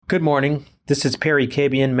Good morning. This is Perry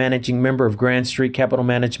Cabian, managing member of Grand Street Capital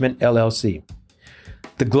Management, LLC.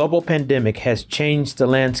 The global pandemic has changed the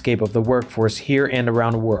landscape of the workforce here and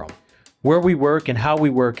around the world. Where we work and how we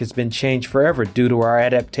work has been changed forever due to our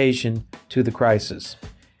adaptation to the crisis.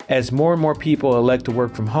 As more and more people elect to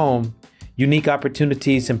work from home, unique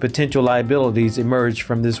opportunities and potential liabilities emerge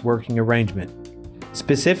from this working arrangement.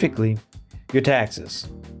 Specifically, your taxes.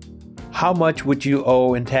 How much would you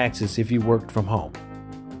owe in taxes if you worked from home?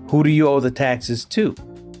 Who do you owe the taxes to?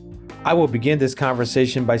 I will begin this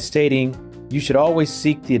conversation by stating you should always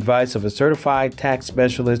seek the advice of a certified tax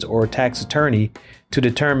specialist or tax attorney to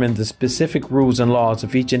determine the specific rules and laws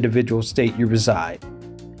of each individual state you reside.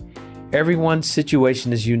 Everyone's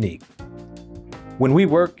situation is unique. When we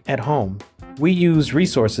work at home, we use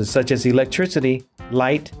resources such as electricity,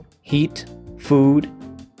 light, heat, food,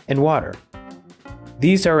 and water.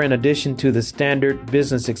 These are in addition to the standard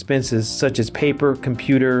business expenses such as paper,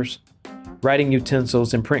 computers, writing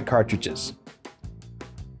utensils, and print cartridges.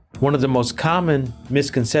 One of the most common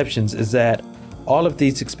misconceptions is that all of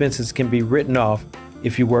these expenses can be written off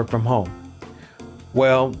if you work from home.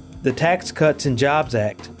 Well, the Tax Cuts and Jobs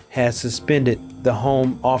Act has suspended the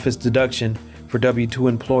home office deduction for W-2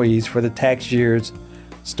 employees for the tax years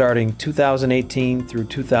starting 2018 through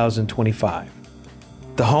 2025.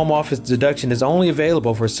 The home office deduction is only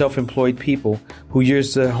available for self-employed people who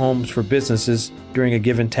use their homes for businesses during a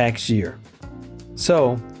given tax year.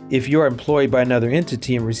 So, if you are employed by another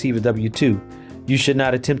entity and receive a W-2, you should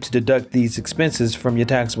not attempt to deduct these expenses from your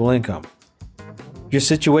taxable income. Your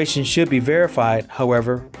situation should be verified,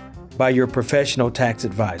 however, by your professional tax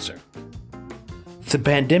advisor. The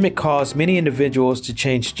pandemic caused many individuals to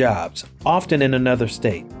change jobs, often in another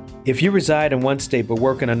state. If you reside in one state but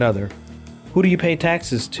work in another, who do you pay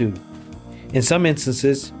taxes to? In some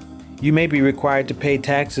instances, you may be required to pay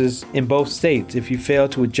taxes in both states if you fail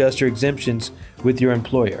to adjust your exemptions with your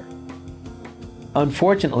employer.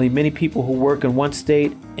 Unfortunately, many people who work in one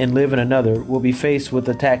state and live in another will be faced with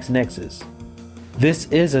a tax nexus. This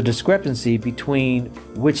is a discrepancy between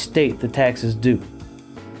which state the tax is due.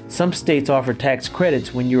 Some states offer tax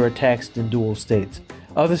credits when you are taxed in dual states.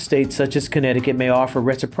 Other states, such as Connecticut, may offer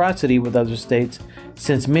reciprocity with other states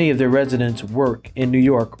since many of their residents work in New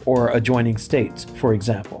York or adjoining states, for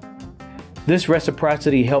example. This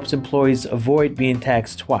reciprocity helps employees avoid being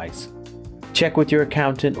taxed twice. Check with your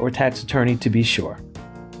accountant or tax attorney to be sure.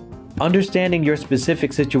 Understanding your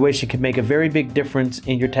specific situation can make a very big difference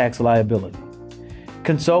in your tax liability.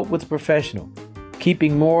 Consult with a professional.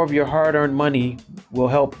 Keeping more of your hard-earned money will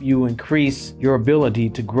help you increase your ability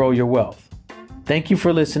to grow your wealth. Thank you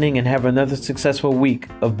for listening and have another successful week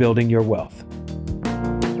of building your wealth.